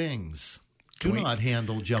and Stings. Do not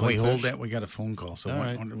handle jellyfish. Can we hold that? We got a phone call, so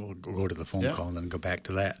we'll go to the phone call and then go back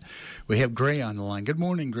to that. We have Gray on the line. Good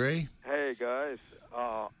morning, Gray. Hey, guys.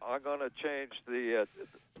 I'm going to change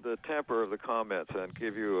the temper of the comments and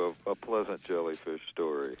give you a pleasant jellyfish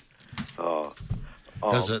story.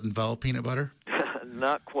 Does it involve peanut butter?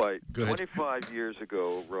 Not quite. Go ahead. 25 years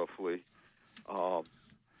ago, roughly,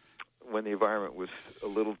 when the environment was a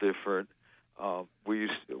little different,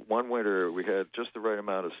 one winter we had just the right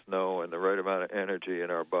amount of snow and the right amount of energy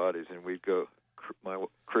in our bodies, and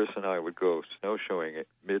Chris and I would go snowshoeing at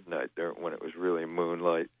midnight there when it was really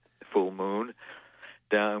moonlight, full moon.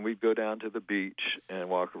 We'd go down to the beach and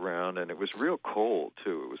walk around, and it was real cold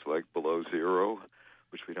too. It was like below zero,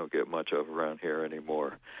 which we don't get much of around here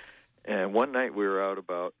anymore. And one night we were out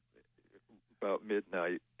about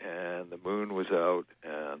midnight, and the moon was out,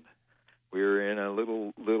 and we were in a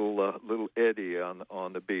little eddy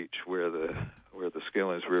on the beach where the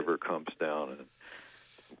Skillings River comes down and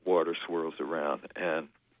water swirls around, and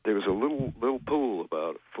there was a little pool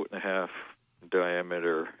about 1.5 feet in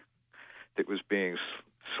diameter that was being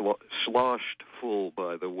sloshed full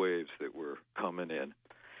by the waves that were coming in.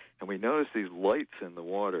 And we noticed these lights in the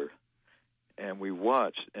water, and we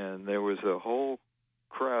watched, and there was a whole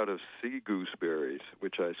crowd of sea gooseberries,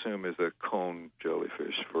 which I assume is a cone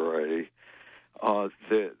jellyfish variety.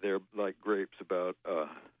 They're like grapes about,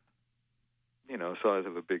 size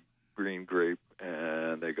of a big green grape,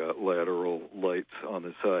 and they got lateral lights on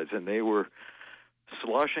the sides, and they were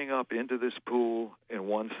sloshing up into this pool in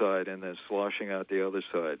one side and then sloshing out the other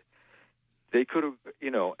side. They could have,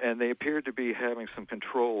 and they appeared to be having some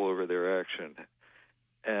control over their action.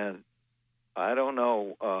 And I don't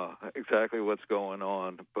know exactly what's going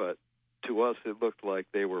on, but to us it looked like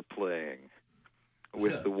they were playing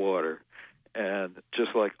with the water, and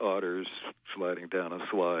just like otters sliding down a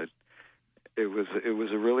slide. it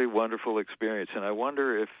was a really wonderful experience, and I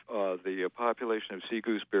wonder if the population of sea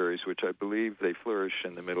gooseberries, which I believe they flourish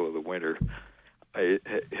in the middle of the winter, it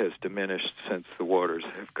has diminished since the waters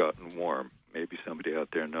have gotten warm. Maybe somebody out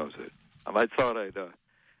there knows it. I thought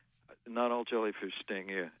not all jellyfish sting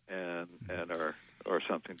you and are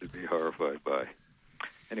something to be horrified by.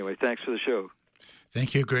 Anyway, thanks for the show.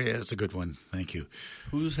 Thank you, Gray. That's a good one. Thank you.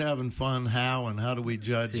 Who's having fun? How and how do we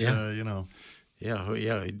judge? Yeah.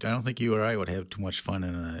 Yeah. I don't think you or I would have too much fun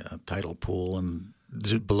in a tidal pool and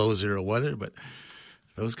below zero weather, but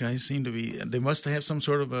those guys seem to be. They must have some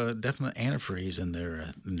sort of a definite antifreeze in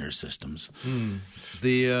their systems.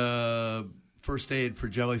 The first aid for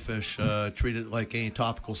jellyfish, treat it like any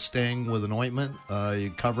topical sting with an ointment.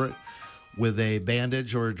 You cover it with a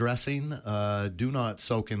bandage or a dressing. Do not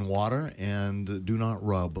soak in water, and do not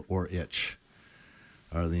rub or itch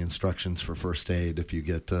are the instructions for first aid if you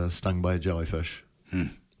get stung by a jellyfish.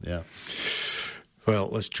 Yeah. Well,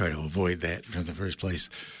 let's try to avoid that from the first place.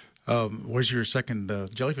 Where's your second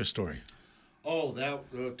jellyfish story? Oh,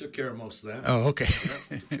 that took care of most of that. Oh, okay.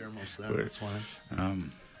 Yeah, took care of most of that. That's fine.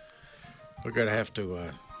 We're going to have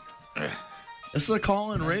to... This is a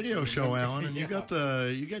call-in radio show, Alan, and you got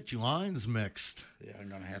your lines mixed. Yeah, I'm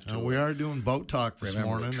going to have to. We are doing boat talk this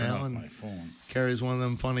morning. Alan my phone. Carries one of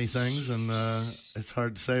them funny things, and it's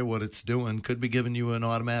hard to say what it's doing. Could be giving you an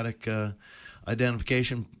automatic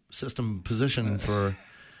identification system position for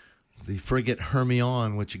the frigate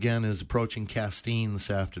Hermione, which again is approaching Castine this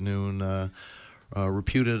afternoon.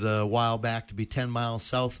 Reputed a while back to be 10 miles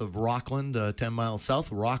south of Rockland. 10 miles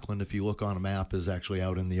south of Rockland, if you look on a map, is actually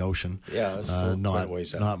out in the ocean. Yeah, that's still quite a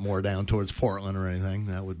ways out. Not more down towards Portland or anything.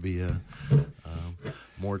 That would be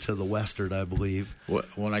more to the westward, I believe.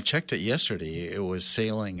 When I checked it yesterday, it was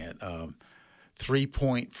sailing at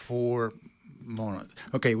 3.4 moments.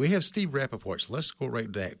 Okay, we have Steve Rappaport, so let's go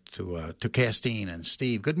right back to Castine. And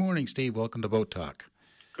Steve, good morning, Steve. Welcome to Boat Talk.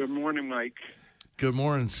 Good morning, Mike. Good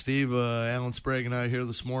morning, Steve. Alan Sprague and I here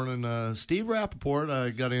this morning. Steve Rappaport,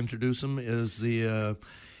 I got to introduce him, is the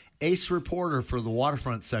ace reporter for the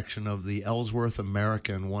waterfront section of the Ellsworth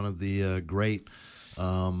American, one of the great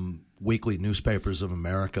weekly newspapers of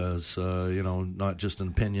America. It's, not just an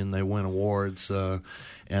opinion. They win awards.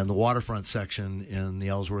 And the waterfront section in the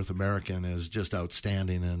Ellsworth American is just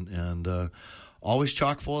outstanding and always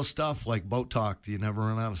chock full of stuff like Boat Talk. You never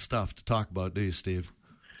run out of stuff to talk about, do you, Steve?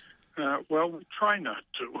 Well, we try not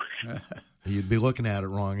to. You'd be looking at it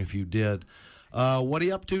wrong if you did. What are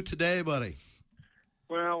you up to today, buddy?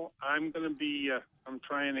 Well, I'm going to be, I'm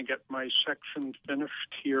trying to get my section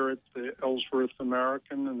finished here at the Ellsworth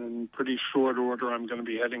American, and in pretty short order, I'm going to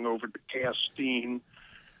be heading over to Castine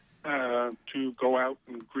to go out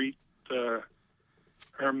and greet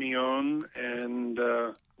Hermione, and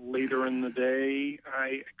later in the day,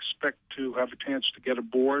 I expect to have a chance to get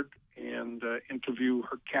aboard and interview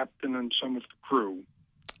her captain and some of the crew.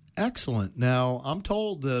 Excellent. Now, I'm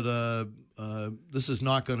told that this is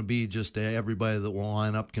not going to be just everybody that will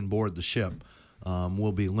line up can board the ship.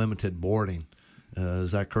 Will be limited boarding. Is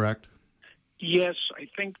that correct? Yes, I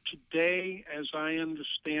think today, as I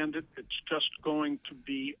understand it, it's just going to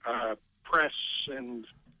be press and,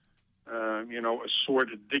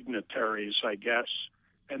 assorted dignitaries, I guess.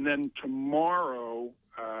 And then tomorrow,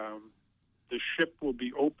 the ship will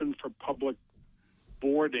be open for public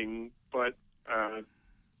boarding, but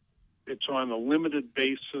it's on a limited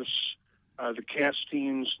basis. The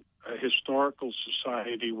Castines Historical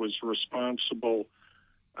Society was responsible,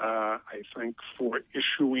 I think, for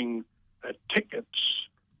issuing tickets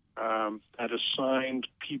that assigned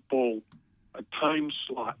people a time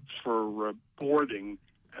slot for boarding,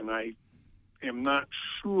 and I am not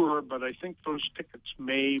sure, but I think those tickets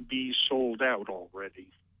may be sold out already.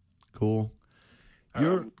 Cool.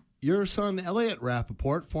 Your son, Elliot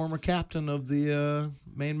Rappaport, former captain of the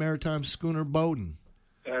Maine Maritime schooner Bowdoin.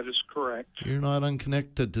 That is correct. You're not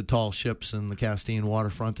unconnected to tall ships in the Castine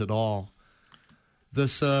waterfront at all.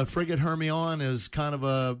 This frigate Hermione is kind of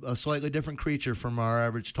a slightly different creature from our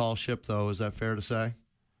average tall ship, though. Is that fair to say?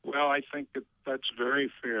 Well, I think that's very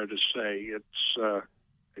fair to say. It's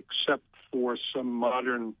except for some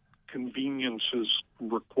modern conveniences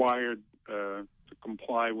required to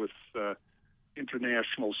comply with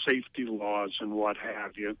international safety laws and what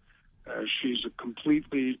have you. She's a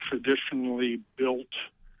completely traditionally built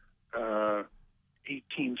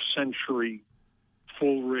 18th century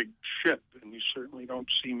full-rigged ship, and you certainly don't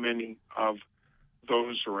see many of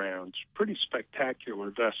those around. It's a pretty spectacular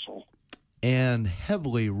vessel. And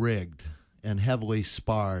heavily rigged and heavily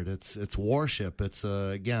sparred. It's warship. It's,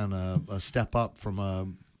 again, a step up from a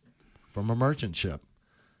merchant ship.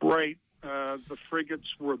 Right. the frigates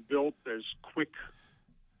were built as quick,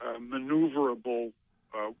 maneuverable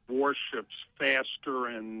warships, faster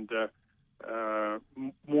and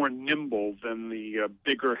more nimble than the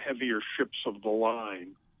bigger, heavier ships of the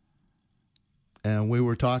line. And we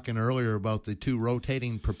were talking earlier about the two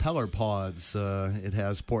rotating propeller pods. It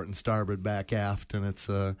has port and starboard, back aft, and it's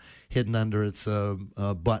hidden under its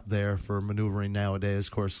butt there for maneuvering nowadays.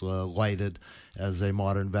 Of course, lighted, as a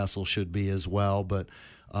modern vessel should be as well. But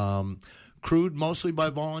crewed mostly by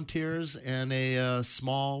volunteers and a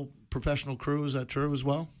small professional crew. Is that true as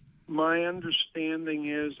well? My understanding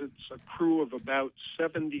is it's a crew of about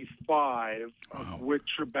 75, of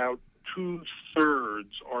which about 2/3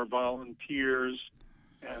 are volunteers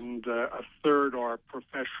and a third are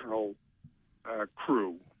professional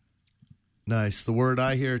crew. Nice. The word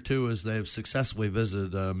I hear, too, is they've successfully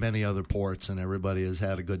visited many other ports, and everybody has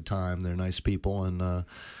had a good time. They're nice people, and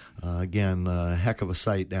again, a heck of a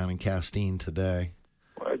sight down in Castine today.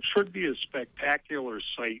 Well, it should be a spectacular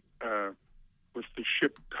sight with the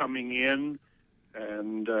ship coming in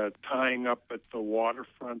and tying up at the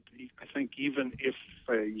waterfront. I think even if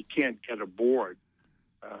you can't get aboard,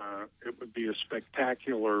 it would be a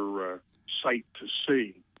spectacular sight to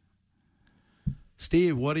see.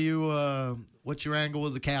 Steve, what do you? What's your angle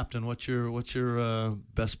with the captain? What's your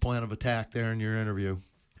best plan of attack there in your interview?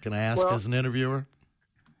 Can I ask as an interviewer?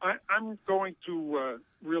 I'm going to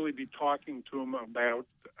really be talking to him about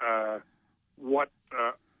what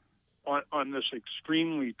on this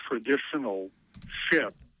extremely traditional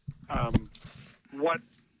ship, what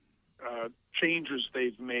changes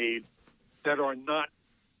they've made that are not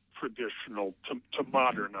traditional to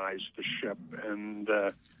modernize the ship. And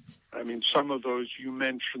I mean, some of those you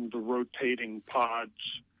mentioned, the rotating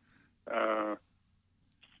pods that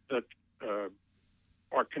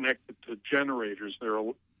are connected to generators. They're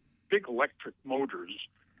big electric motors,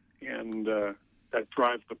 and that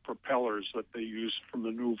drive the propellers that they use for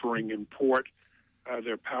maneuvering in port.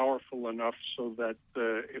 They're powerful enough so that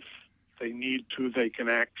if they need to, they can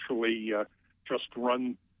actually just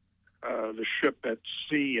run the ship at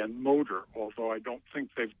sea and motor, although I don't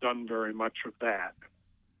think they've done very much of that.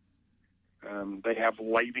 They have a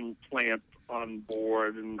lighting plant on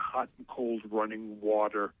board and hot and cold running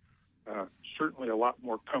water. Certainly a lot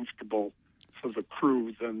more comfortable for the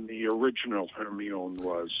crew than the original Hermione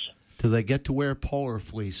was. Do they get to wear polar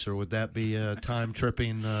fleece, or would that be time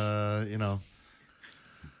tripping, We'll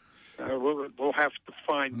have to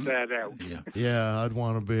find that out. Yeah, I'd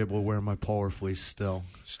want to be able to wear my polar fleece still.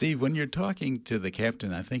 Steve, when you're talking to the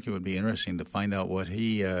captain, I think it would be interesting to find out what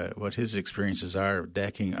his experiences are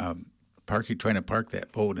decking, trying to park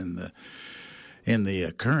that boat in the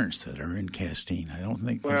currents that are in Castine. I don't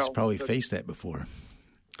think he's probably faced that before.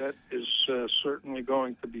 That is certainly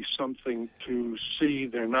going to be something to see.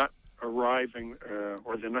 They're not arriving,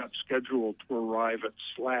 or they're not scheduled to arrive at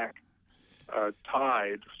slack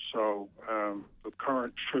tide, so the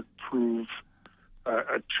current should prove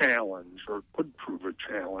a challenge, or could prove a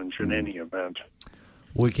challenge in any event.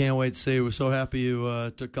 We can't wait to see. We're so happy you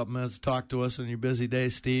took a couple minutes to talk to us on your busy day,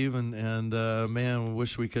 Steve, and man, we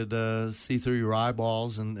wish we could see through your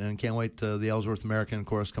eyeballs, and can't wait till the Ellsworth American, of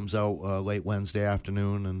course, comes out late Wednesday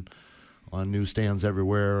afternoon and on newsstands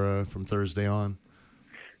everywhere from Thursday on.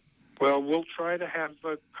 Well, we'll try to have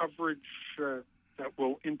coverage that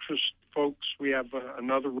will interest folks. We have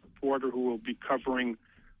another reporter who will be covering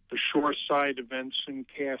the shoreside events in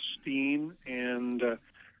Castine, and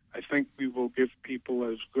I think we will give people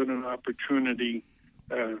as good an opportunity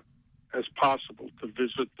as possible to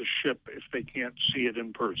visit the ship if they can't see it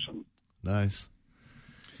in person. Nice.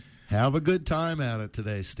 Have a good time at it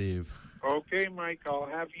today, Steve. Okay, Mike, I'll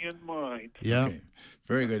have you in mind. Yeah. Okay.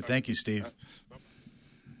 Very good. Thank you, Steve.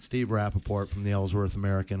 Steve Rappaport from the Ellsworth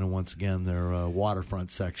American, and once again, their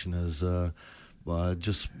waterfront section is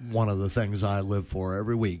just one of the things I live for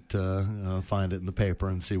every week, to find it in the paper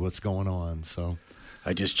and see what's going on. So,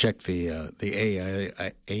 I just checked the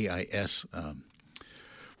AIS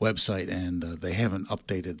website, and they haven't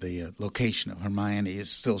updated the location of Hermione. It's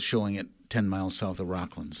still showing it 10 miles south of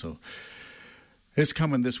Rockland, so it's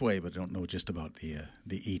coming this way, but I don't know just about the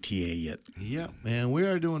ETA yet. Yeah, and we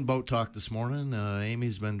are doing boat talk this morning.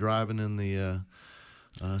 Amy's been driving in the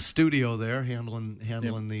studio there,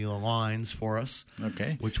 handling the lines for us.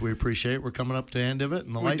 Okay, which we appreciate. We're coming up to the end of it,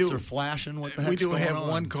 and the lights are flashing. What the heck's going on? We do have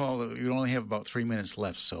one call. We only have about 3 minutes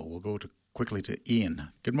left, so we'll go quickly to Ian.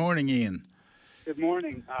 Good morning, Ian. Good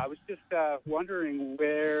morning. I was just wondering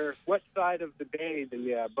what side of the bay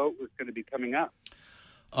the boat was going to be coming up.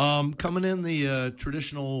 Coming in the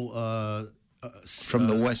traditional From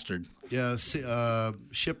the western. Yeah,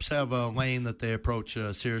 ships have a lane that they approach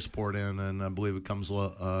Searsport in, and I believe it comes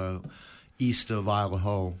east of Isle of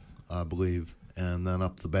Ho, I believe, and then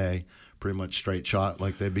up the bay, pretty much straight shot,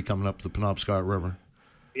 like they'd be coming up the Penobscot River.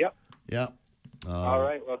 Yep. Yeah. All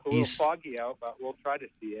right. Well, it's a little foggy out, but we'll try to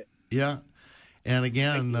see it. Yeah. And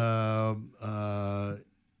again,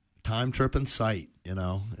 time tripping sight,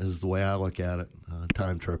 is the way I look at it.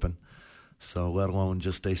 Time tripping. So let alone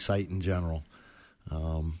just a site in general.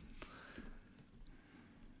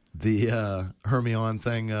 The Hermione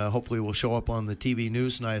thing hopefully will show up on the TV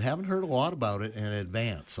news tonight. Haven't heard a lot about it in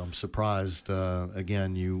advance. I'm surprised.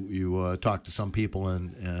 Again, you talk to some people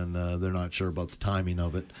and they're not sure about the timing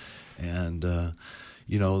of it. And,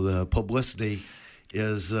 the publicity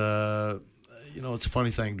is, it's a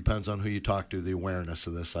funny thing. Depends on who you talk to, the awareness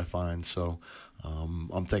of this, I find. So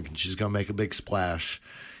I'm thinking she's going to make a big splash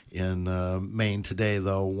in Maine today,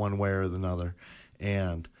 though, one way or another.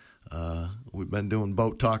 And we've been doing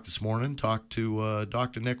boat talk this morning. Talked to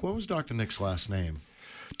Dr. Nick. What was Dr. Nick's last name?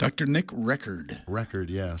 Dr. Nick Record. Record,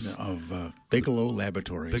 yes. Of Bigelow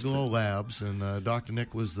Laboratories. Bigelow Labs. And Dr.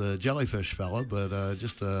 Nick was the jellyfish fella, but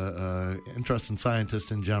just an interesting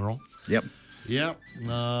scientist in general. Yep. Yep.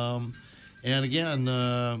 And again,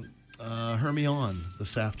 Hermione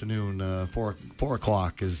this afternoon, 4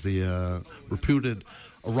 o'clock is the reputed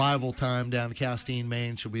arrival time down to Castine,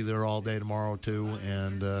 Maine. She'll be there all day tomorrow, too.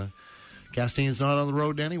 And Castine's not on the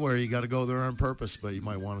road anywhere. You got to go there on purpose, but you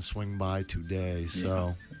might want to swing by today.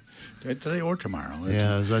 So, today or tomorrow.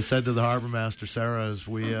 Yeah, as I said to the harbor master, Sarah, as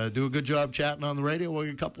we do a good job chatting on the radio, we'll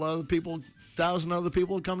get a couple other people, 1,000 other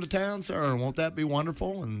people come to town, Sarah. Won't that be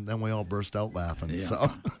wonderful? And then we all burst out laughing. Yeah.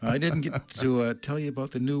 So I didn't get to tell you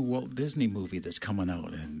about the new Walt Disney movie that's coming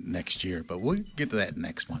out next year, but we'll get to that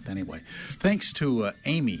next month anyway. Thanks to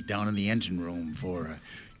Amy down in the engine room for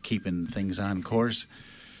keeping things on course.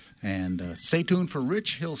 And stay tuned for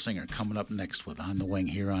Rich Hilsinger coming up next with On the Wing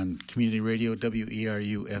here on Community Radio,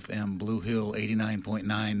 WERU FM, Blue Hill 89.9,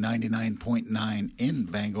 99.9 in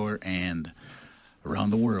Bangor and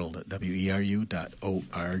around the world at weru.org.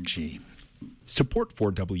 Support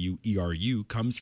for WERU comes